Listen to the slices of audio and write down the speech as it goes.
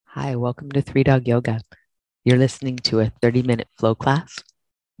Hi, welcome to Three Dog Yoga. You're listening to a 30-minute flow class.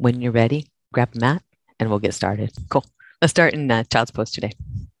 When you're ready, grab a mat and we'll get started. Cool. Let's start in child's pose today.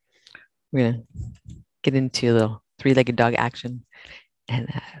 We're going to get into a little three-legged dog action. And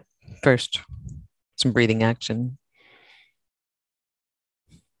first, some breathing action.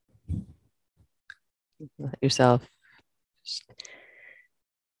 Let yourself just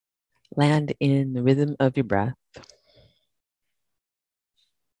land in the rhythm of your breath.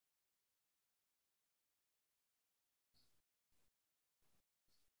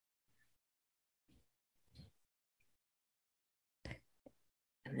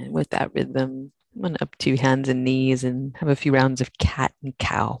 And then with that rhythm, I'm going to up to hands and knees and have a few rounds of cat and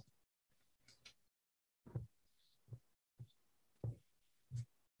cow.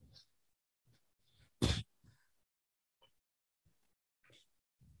 And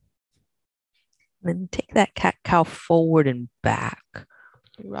then take that cat-cow forward and back.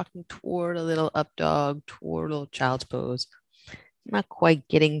 You're rocking toward a little up dog, toward a little child's pose. I'm not quite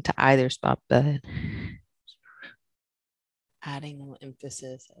getting to either spot, but adding a little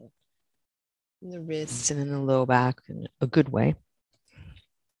emphasis in the wrists and in the low back in a good way.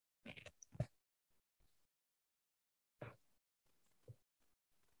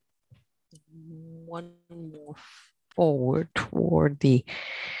 One more forward toward the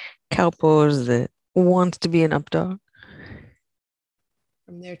cow pose that wants to be an up dog.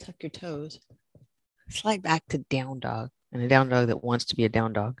 From there, tuck your toes. Slide back to down dog, and a down dog that wants to be a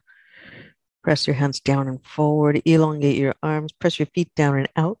down dog. Press your hands down and forward. Elongate your arms. Press your feet down and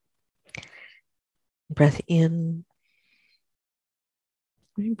out. Breath in.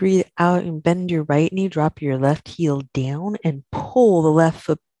 Breathe out and bend your right knee. Drop your left heel down and pull the left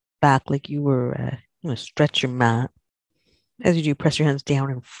foot back like you were stretch your mat. As you do, press your hands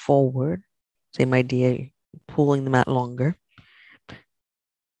down and forward. Same idea, pulling the mat longer.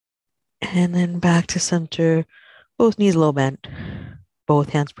 And then back to center. Both knees low bent.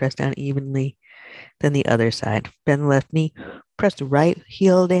 Both hands pressed down evenly. Then the other side. Bend the left knee. Press the right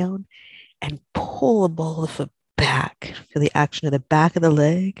heel down and pull the ball of the foot back. Feel the action of the back of the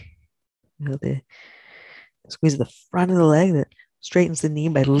leg. The squeeze the front of the leg that straightens the knee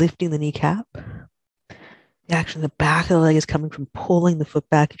by lifting the kneecap. The action of the back of the leg is coming from pulling the foot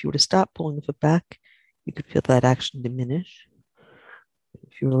back. If you were to stop pulling the foot back, you could feel that action diminish.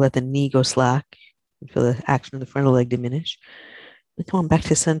 If you were to let the knee go slack, you'd feel the action of the front of the leg diminish. Then come on back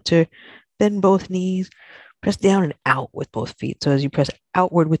to center. Bend both knees. Press down and out with both feet. So as you press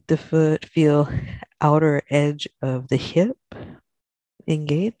outward with the foot, feel outer edge of the hip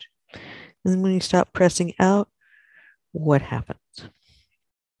engage. And then when you stop pressing out, what happens?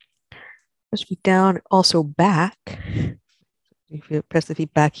 Press feet down, also back. If you press the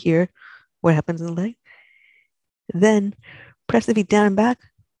feet back here, what happens in the leg? Then press the feet down and back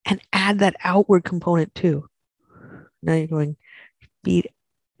and add that outward component too. Now you're going feet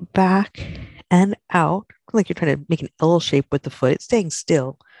back and out, like you're trying to make an L shape with the foot. It's staying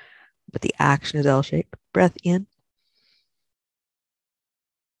still, but the action is L shape. Breath in.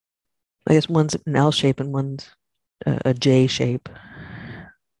 I guess one's an L shape and one's a J shape.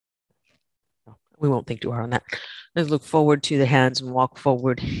 We won't think too hard on that. Let's look forward to the hands and walk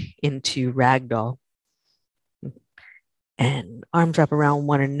forward into ragdoll. And arms wrap around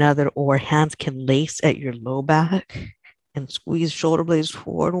one another, or hands can lace at your low back and squeeze shoulder blades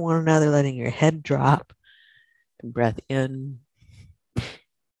toward one another, letting your head drop. And breath in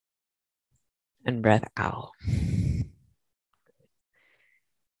and breath out.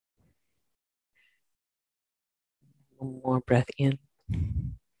 One more breath in.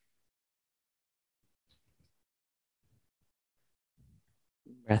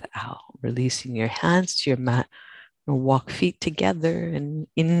 Breath out, releasing your hands to your mat. And walk feet together and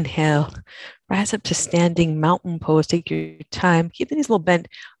inhale. Rise up to standing mountain pose. Take your time. Keep the knees a little bent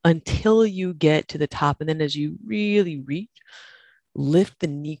until you get to the top. And then as you really reach, lift the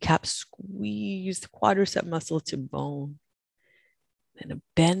kneecap, squeeze the quadricep muscle to bone. And a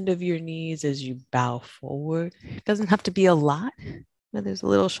bend of your knees as you bow forward. It doesn't have to be a lot, but there's a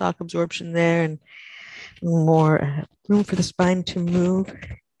little shock absorption there and more room for the spine to move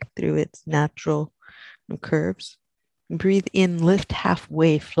through its natural curves. Breathe in, lift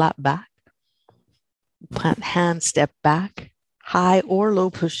halfway, flat back. Plant hand, step back, high or low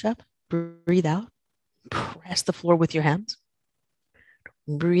push up. Breathe out, press the floor with your hands.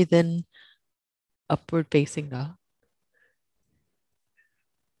 Breathe in, upward facing dog.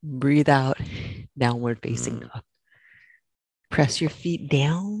 Breathe out, downward facing dog. Press your feet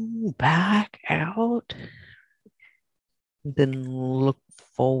down, back, out. Then look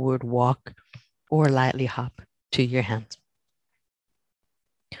forward, walk, or lightly hop to your hands.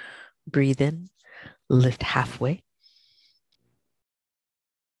 Breathe in, lift halfway,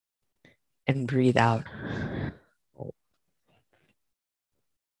 and breathe out.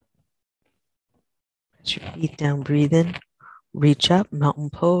 Press your feet down, breathe in, reach up, mountain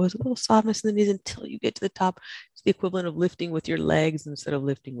pose, a little softness in the knees until you get to the top. It's the equivalent of lifting with your legs instead of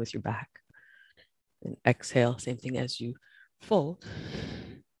lifting with your back. And exhale, same thing as you fold.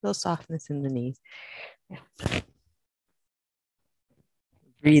 A little softness in the knees. Yeah.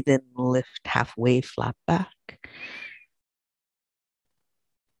 Breathe in, lift halfway, flat back.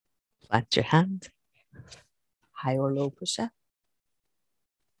 Plant your hands. High or low push-up.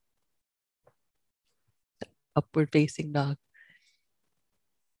 Upward facing dog.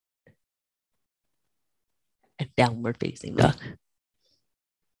 And downward facing dog.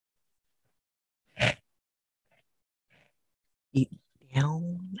 Feet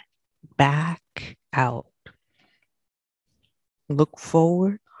down, back, out. Look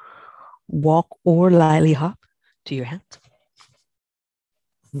forward, walk or lightly hop to your hands.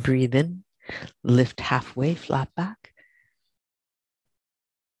 Breathe in, lift halfway, flat back.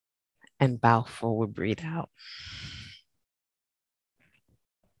 And bow forward, breathe out.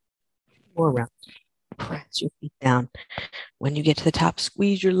 More rounds. Press your feet down. When you get to the top,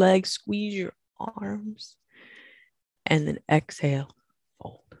 squeeze your legs, squeeze your arms, and then exhale,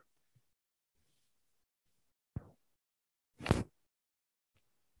 fold.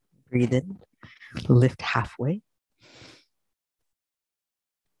 Breathe in, lift halfway.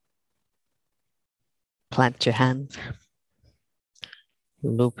 Plant your hands.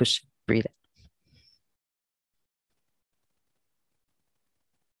 Low push, breathe out.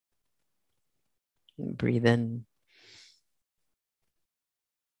 Breathe in.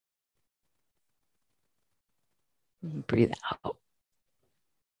 Breathe out.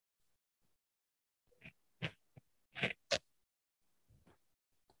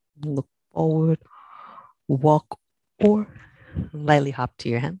 Look forward, walk or lightly hop to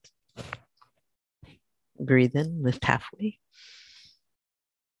your hands. Breathe in, lift halfway.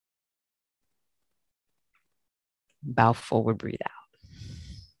 Bow forward, breathe out.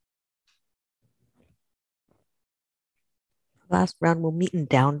 Last round, we'll meet in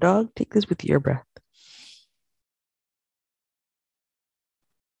down dog. Take this with your breath.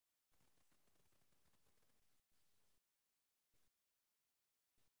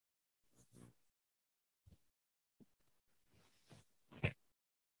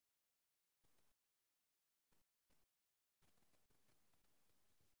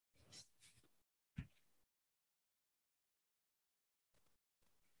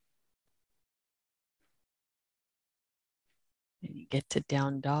 And you get to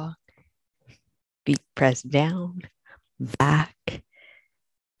down dog. Feet press down, back,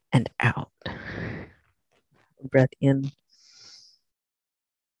 and out. Breath in.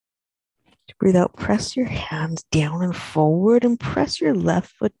 Breathe out. Press your hands down and forward and press your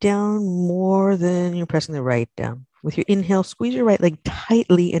left foot down more than you're pressing the right down. With your inhale, squeeze your right leg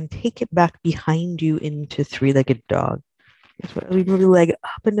tightly and take it back behind you into three-legged dog. So we move the leg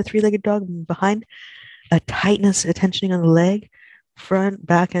up into three-legged dog and behind. A tightness, a tensioning on the leg, front,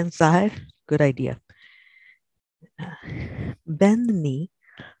 back, and side. Good idea. Bend the knee.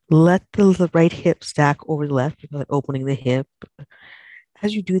 Let the right hip stack over the left, like opening the hip.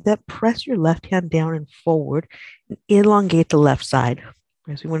 As you do that, press your left hand down and forward and elongate the left side.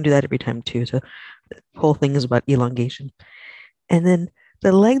 So we want to do that every time too. So the whole thing is about elongation. And then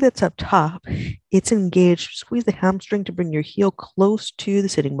the leg that's up top, it's engaged. Squeeze the hamstring to bring your heel close to the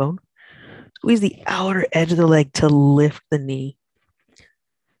sitting bone. Squeeze the outer edge of the leg to lift the knee.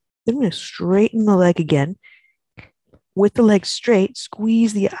 Then we're going to straighten the leg again. With the leg straight,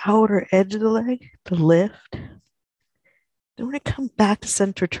 squeeze the outer edge of the leg to lift. Then we're going to come back to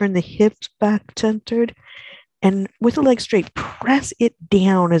center, turn the hips back centered. And with the leg straight, press it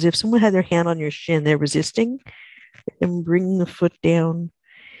down as if someone had their hand on your shin. They're resisting. And bring the foot down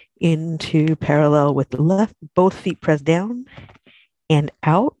into parallel with the left. Both feet press down and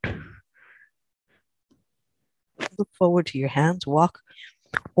out. Look forward to your hands. Walk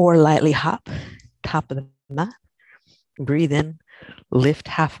or lightly hop. Top of the mat. Breathe in. Lift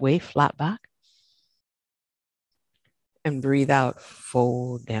halfway, flat back. And breathe out.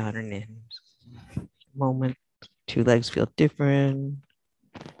 Fold down and in. Moment. Two legs feel different.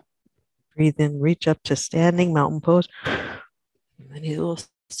 Breathe in. Reach up to standing mountain pose. And then you a little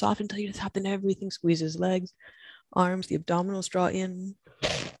soft until you top, and everything squeezes legs, arms, the abdominals draw in.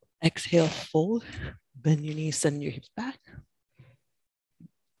 Exhale, fold. Bend your knees, send your hips back.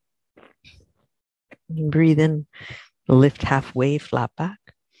 And breathe in, lift halfway, flat back.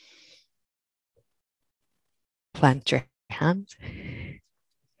 Plant your hands.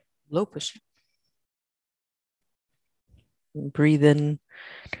 Low push. Breathe in,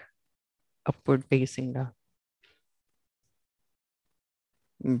 upward facing dog.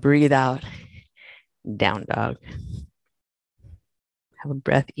 Breathe out, down dog. Have a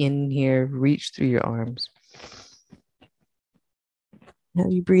breath in here, reach through your arms. Now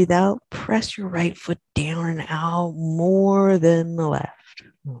you breathe out, press your right foot down and out more than the left.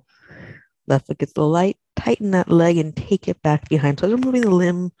 Left foot gets a little light, tighten that leg and take it back behind. So as we're moving the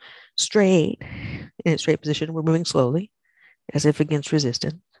limb straight, in its straight position, we're moving slowly, as if against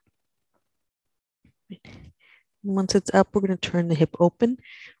resistance. Once it's up, we're going to turn the hip open.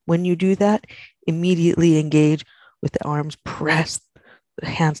 When you do that, immediately engage with the arms, press the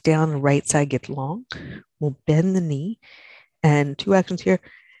hands down, the right side gets long. We'll bend the knee. And 2 actions here.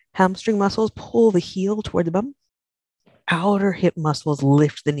 Hamstring muscles pull the heel toward the bum. Outer hip muscles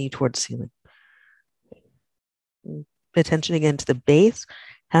lift the knee towards the ceiling. Pay attention again to the base.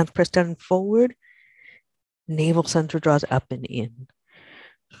 Hands press down and forward. Navel center draws up and in.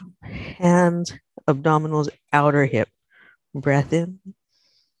 Hands, abdominals, outer hip. Breath in.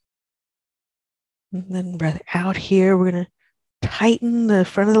 And then breath out here. We're going to tighten the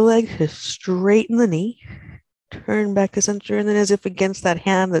front of the leg to straighten the knee. Turn back to center, and then as if against that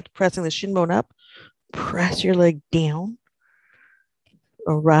hand that's pressing the shin bone up, press your leg down,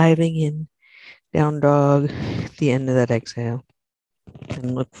 arriving in down dog at the end of that exhale.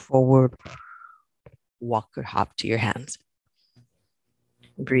 And look forward, walk or hop to your hands.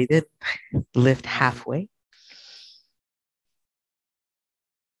 Breathe in, lift halfway,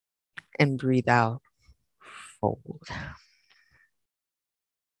 and breathe out, fold.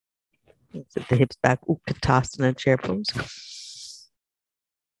 Sit the hips back, Utkatasana chair pose.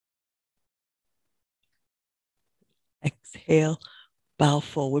 Exhale, bow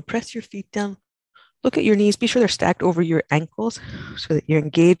forward, press your feet down. Look at your knees, be sure they're stacked over your ankles so that you're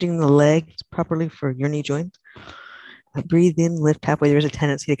engaging the legs properly for your knee joints. Breathe in, lift halfway. There's a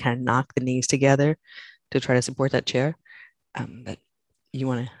tendency to kind of knock the knees together to try to support that chair, but you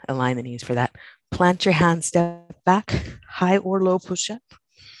want to align the knees for that. Plant your hands, step back, high or low push-up.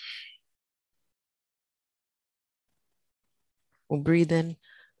 We'll breathe in,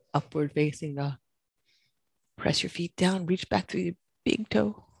 upward facing dog. Press your feet down, reach back through your big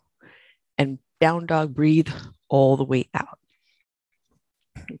toe, and down dog, breathe all the way out.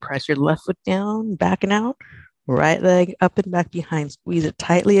 Press your left foot down, back and out. Right leg up and back behind. Squeeze it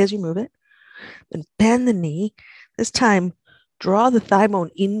tightly as you move it. Then bend the knee. This time, draw the thigh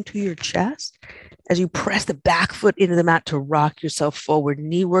bone into your chest as you press the back foot into the mat to rock yourself forward.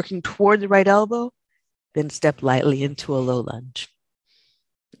 Knee working toward the right elbow. Then step lightly into a low lunge.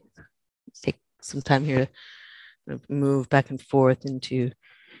 Take some time here to move back and forth into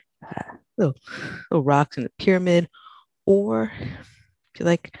little rocks in the pyramid, or if you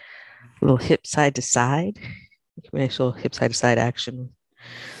like, a little hip side to side. Nice little hip side to side action.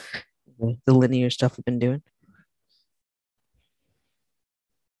 The linear stuff we've been doing.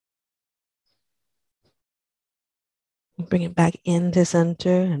 Bring it back into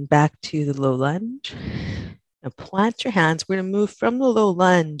center and back to the low lunge. Now plant your hands. We're going to move from the low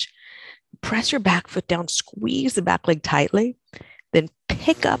lunge. Press your back foot down, squeeze the back leg tightly, then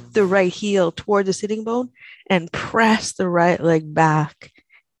pick up the right heel toward the sitting bone and press the right leg back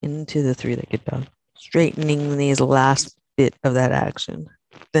into the three-legged dog, straightening the knees, last bit of that action.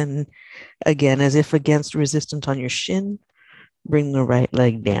 Then again, as if against resistance on your shin, bring the right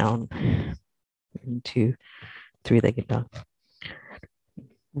leg down into three-legged dog.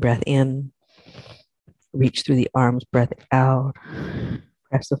 Breath in, reach through the arms, breath out,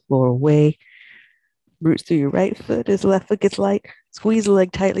 press the floor away. Roots through your right foot as the left foot gets light. Squeeze the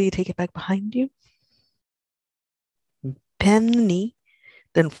leg tightly, take it back behind you. Bend the knee,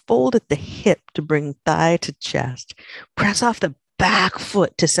 then fold at the hip to bring thigh to chest. Press off the back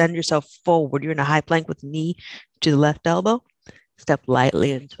foot to send yourself forward. You're in a high plank with knee to the left elbow. Step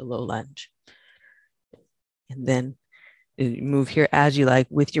lightly into low lunge. And then move here as you like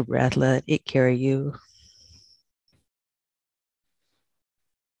with your breath. Let it carry you.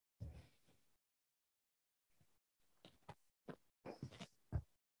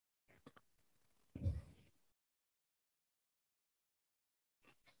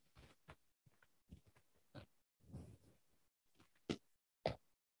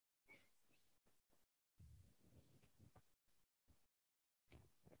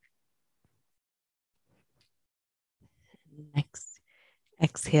 Next,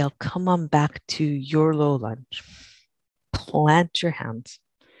 exhale, come on back to your low lunge. Plant your hands.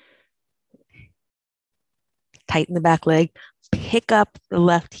 Tighten the back leg. Pick up the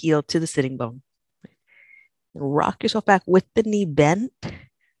left heel to the sitting bone. And rock yourself back with the knee bent.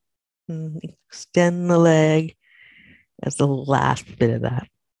 Extend the leg as the last bit of that.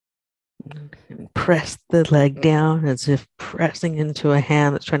 And press the leg down as if pressing into a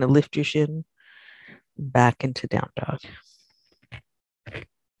hand that's trying to lift your shin back into down dog.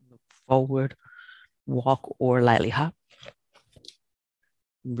 Forward, walk or lightly hop.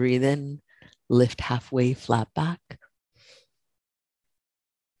 Breathe in, lift halfway, flat back.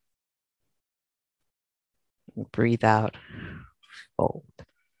 Breathe out, fold.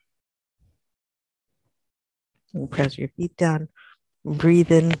 And press your feet down.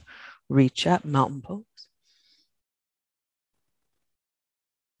 Breathe in, reach up, mountain pose.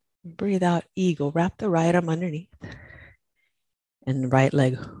 Breathe out, eagle. Wrap the right arm underneath and the right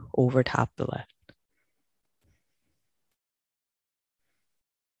leg over top the left.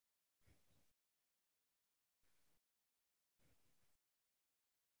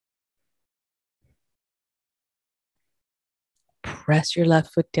 Press your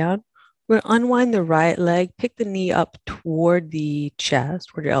left foot down. We're going to unwind the right leg, pick the knee up toward the chest,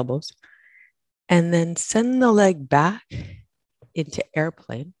 toward your elbows, and then send the leg back into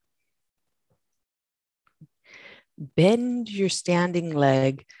airplane. Bend your standing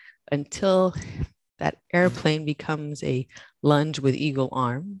leg until that airplane becomes a lunge with eagle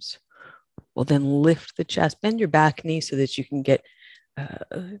arms. We'll then lift the chest, bend your back knee so that you can get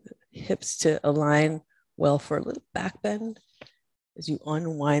hips to align well for a little back bend as you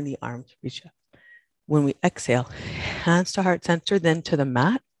unwind the arms, reach up. When we exhale, hands to heart center, then to the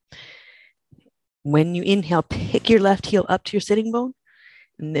mat. When you inhale, pick your left heel up to your sitting bone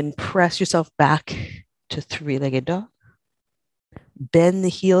and then press yourself back to three-legged dog. Bend the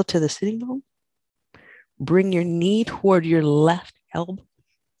heel to the sitting bone. Bring your knee toward your left elbow.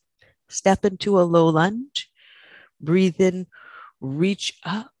 Step into a low lunge. Breathe in, reach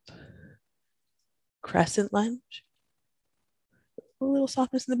up. Crescent lunge. A little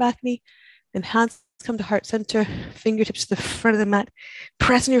softness in the back knee. Then hands come to heart center. Fingertips to the front of the mat.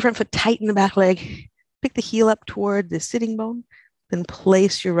 Press in your front foot, tighten the back leg. Pick the heel up toward the sitting bone. Then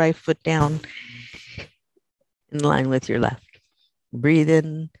place your right foot down in line with your left. Breathe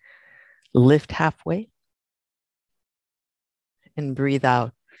in, lift halfway. And breathe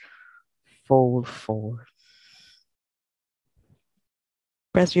out, fold forward.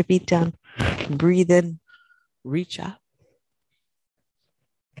 Press your feet down. Breathe in, reach up.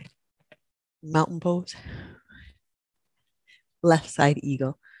 Mountain pose. Left side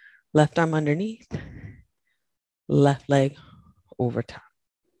eagle. Left arm underneath. Left leg over top.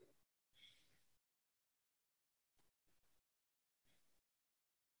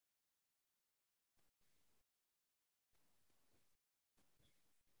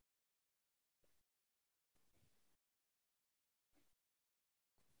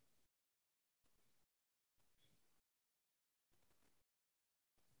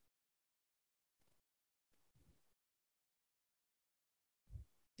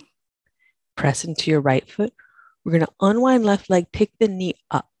 Press into your right foot. We're going to unwind left leg, pick the knee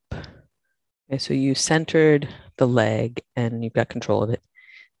up. Okay, so you centered the leg and you've got control of it.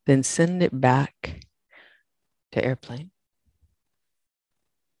 Then send it back to airplane.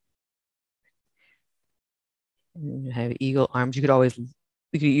 And you have eagle arms. You could always,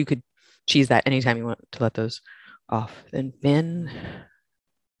 you could cheese that anytime you want to let those off. Then bend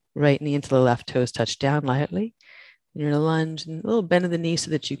right knee into the left toes, touch down lightly. And you're going to lunge and a little bend of the knee so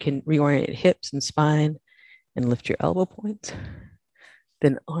that you can reorient hips and spine and lift your elbow points.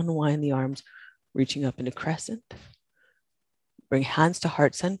 Then unwind the arms, reaching up into crescent. Bring hands to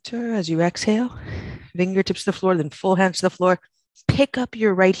heart center as you exhale. Fingertips to the floor, then full hands to the floor. Pick up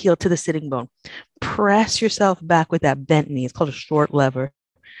your right heel to the sitting bone. Press yourself back with that bent knee. It's called a short lever.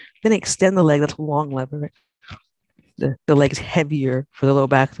 Then extend the leg. That's a long lever. The leg is heavier for the low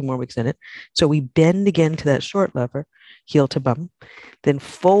back the more we extend it. So we bend again to that short lever, heel to bum. Then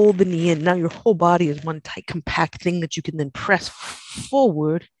fold the knee in. Now your whole body is one tight, compact thing that you can then press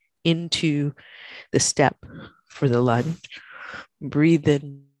forward into the step for the lunge. Breathe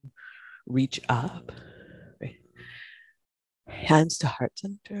in, reach up. Hands to heart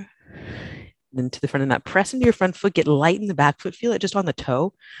center. Then to the front of the mat. Press into your front foot, get light in the back foot, feel it just on the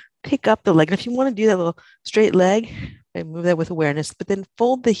toe. Pick up the leg. And if you want to do that little straight leg, move that with awareness, but then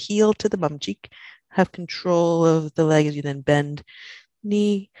fold the heel to the bum cheek. Have control of the leg as you then bend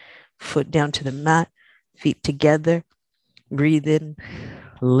knee, foot down to the mat, feet together. Breathe in,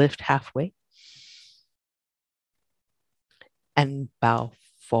 lift halfway. And bow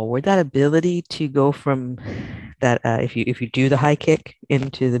forward. That ability to go from that, if you do the high kick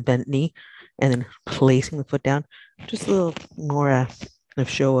into the bent knee and then placing the foot down, just a little more of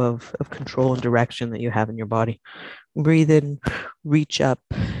show of control and direction that you have in your body. Breathe in, reach up,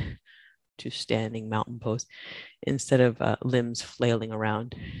 to standing mountain pose instead of limbs flailing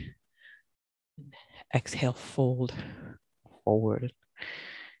around. Exhale, fold forward.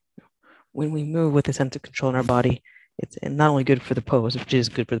 When we move with a sense of control in our body, it's not only good for the pose, which is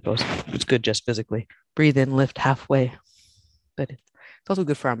good for the pose, it's good just physically. Breathe in, lift halfway, but it's also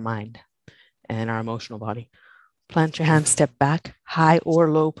good for our mind and our emotional body. Plant your hands, step back, high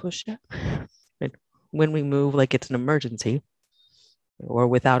or low push-up. When we move like it's an emergency or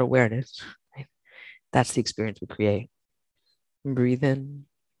without awareness, right? That's the experience we create. Breathe in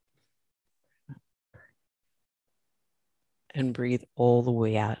and breathe all the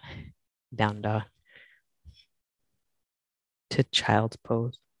way out, down dog to child's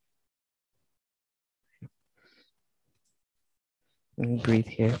pose. And breathe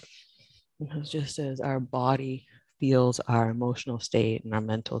here. Because just as our body feels our emotional state and our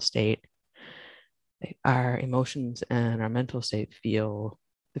mental state, our emotions and our mental state feel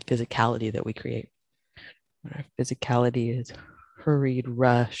the physicality that we create. Our physicality is hurried,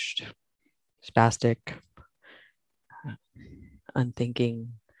 rushed, spastic,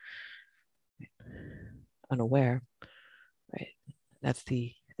 unthinking, unaware, right? That's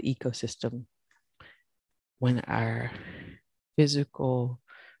the ecosystem. When our physical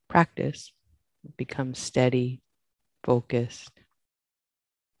practice becomes steady, focused,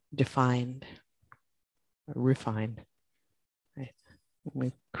 defined, refined, right?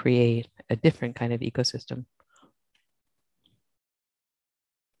 We create a different kind of ecosystem.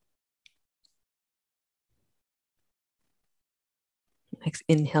 Next,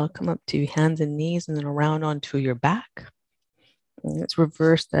 inhale, come up to hands and knees and then around onto your back. And let's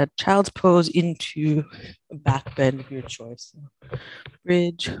reverse that child's pose into a back bend of your choice.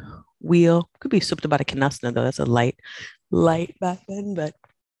 Bridge, wheel, could be Supta Baddha Konasana though. That's a light back bend, but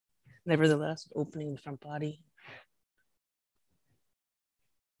nevertheless, opening the front body.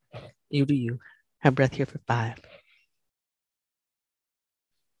 You do you. Have breath here for 5.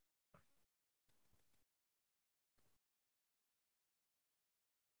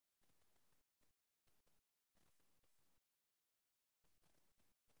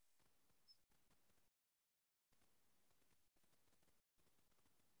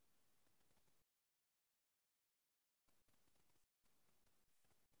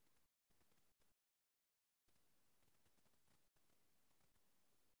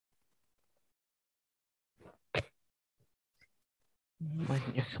 When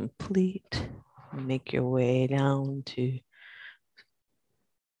you're complete, make your way down to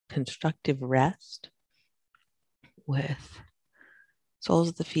constructive rest with soles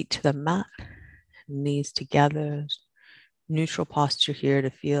of the feet to the mat, knees together, neutral posture here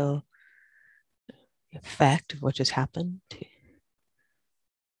to feel the effect of what just happened, to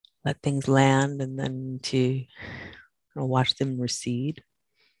let things land and then to watch them recede.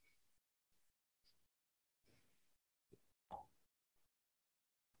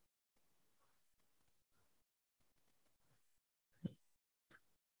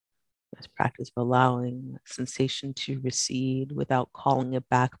 This practice of allowing sensation to recede without calling it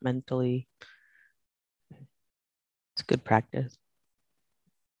back mentally. It's good practice.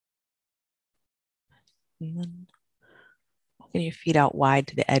 And then walking your feet out wide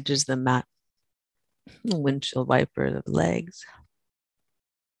to the edges of the mat. Windshield wiper the legs.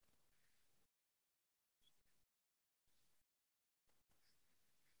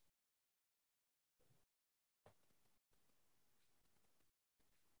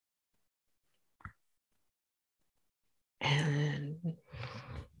 And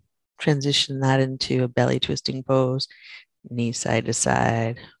transition that into a belly twisting pose, knees side to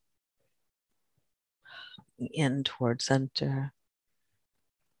side, in towards center.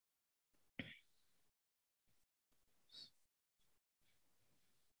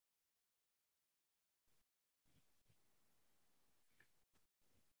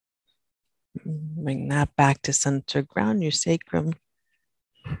 Bring that back to center. Ground your sacrum.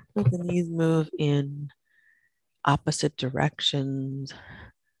 Let the knees move in opposite directions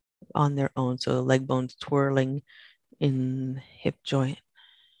on their own. So the leg bones twirling in hip joints.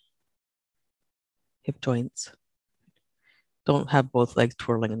 Don't have both legs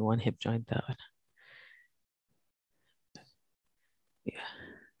twirling in one hip joint though. Yeah,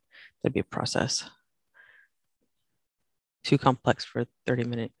 that'd be a process. Too complex for a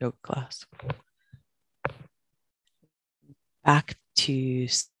 30-minute yoga class. Back to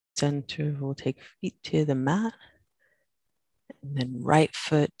center. We'll take feet to the mat. And then right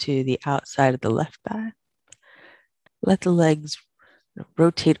foot to the outside of the left thigh. Let the legs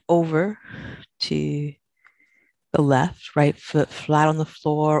rotate over to the left, right foot flat on the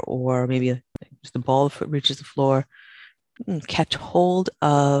floor, or maybe just the ball of the foot reaches the floor. Catch hold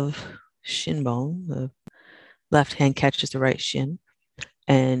of shin bone. The left hand catches the right shin,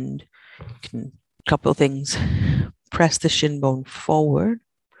 and you can, couple of things. Press the shin bone forward.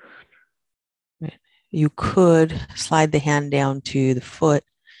 Right. You could slide the hand down to the foot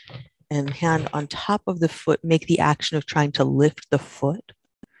and hand on top of the foot, make the action of trying to lift the foot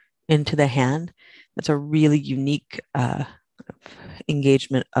into the hand. That's a really unique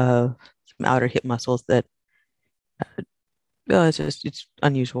engagement of some outer hip muscles that it's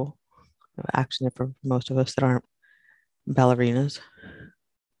unusual action for most of us that aren't ballerinas.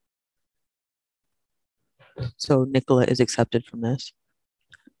 So Nicola is accepted from this.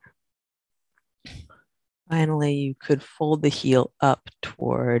 Finally, you could fold the heel up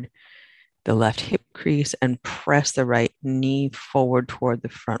toward the left hip crease and press the right knee forward toward the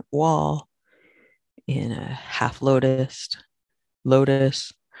front wall in a half lotus,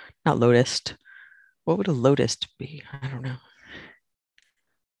 lotus, not lotus. What would a lotus be? I don't know.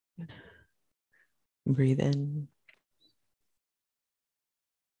 Breathe in,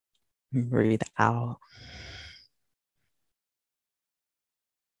 breathe out.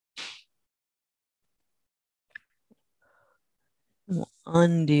 We'll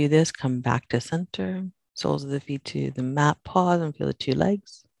undo this, come back to center, soles of the feet to the mat, pause and feel the two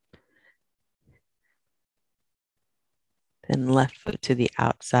legs. Then left foot to the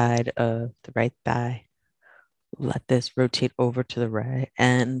outside of the right thigh. Let this rotate over to the right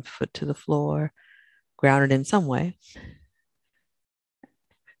and foot to the floor, grounded in some way.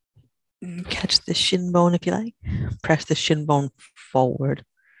 Catch the shin bone if you like. Press the shin bone forward.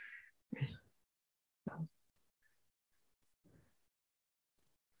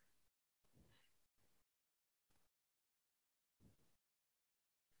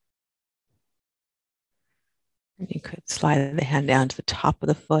 You could slide the hand down to the top of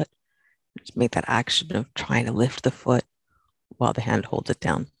the foot. Just make that action of trying to lift the foot while the hand holds it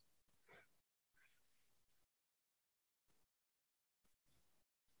down.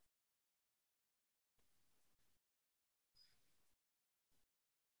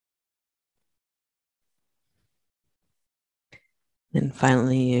 And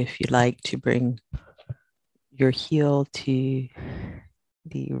finally, if you'd like to bring your heel to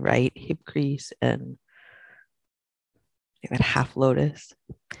the right hip crease and that half lotus,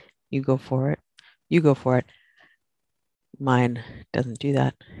 you go for it. You go for it. Mine doesn't do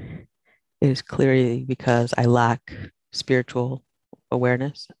that. It is clearly because I lack spiritual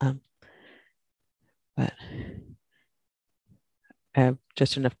awareness. But I have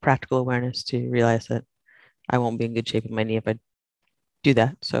just enough practical awareness to realize that I won't be in good shape with my knee if I do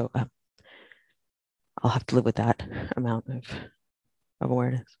that. So I'll have to live with that amount of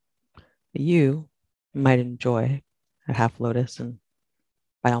awareness. You might enjoy a half lotus, and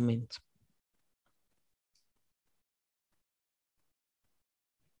by all means.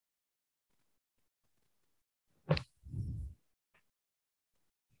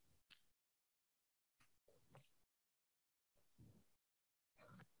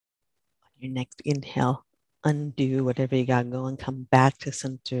 Your next inhale, undo whatever you got going, come back to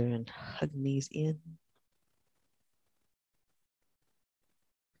center and hug knees in.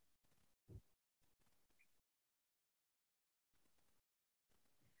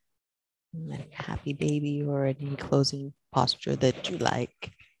 Like happy baby or any closing posture that you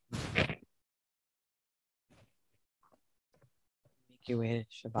like. Make your way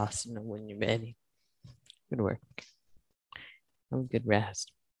to Shavasana when you're ready. Good work. Have a good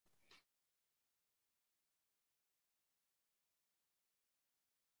rest.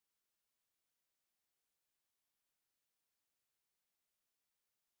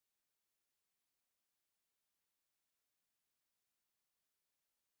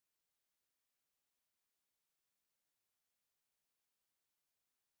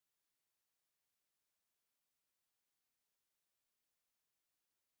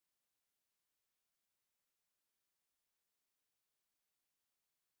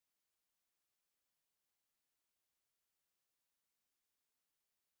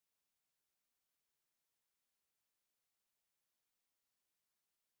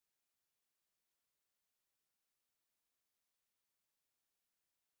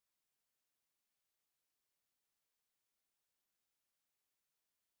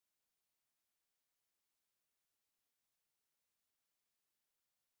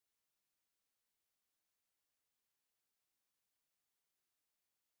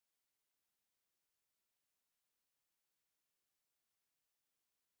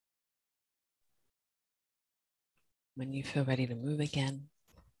 When you feel ready to move again,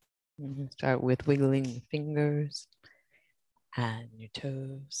 start with wiggling your fingers and your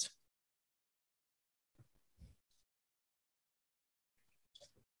toes.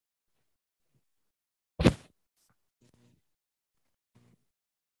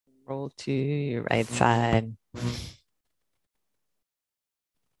 Roll to your right side.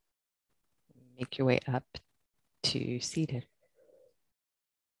 Make your way up to seated.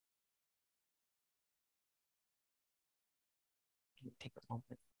 Take a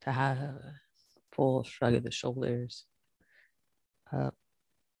moment to have a full shrug of the shoulders, up,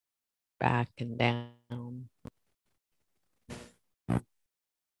 back, and down.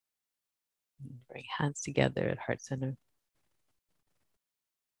 Bring hands together at heart center.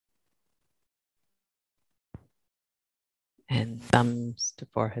 And thumbs to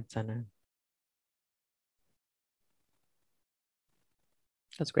forehead center.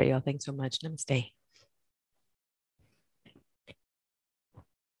 That's great, y'all. Thanks so much. Namaste.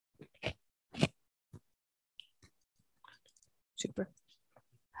 Super.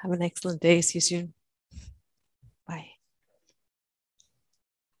 Have an excellent day. See you soon. Bye.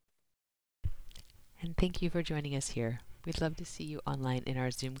 And thank you for joining us here. We'd love to see you online in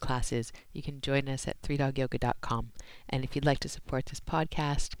our Zoom classes. You can join us at 3dogyoga.com. And if you'd like to support this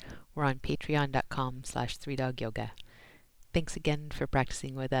podcast, we're on patreon.com/3dogyoga. Thanks again for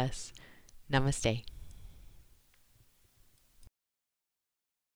practicing with us. Namaste.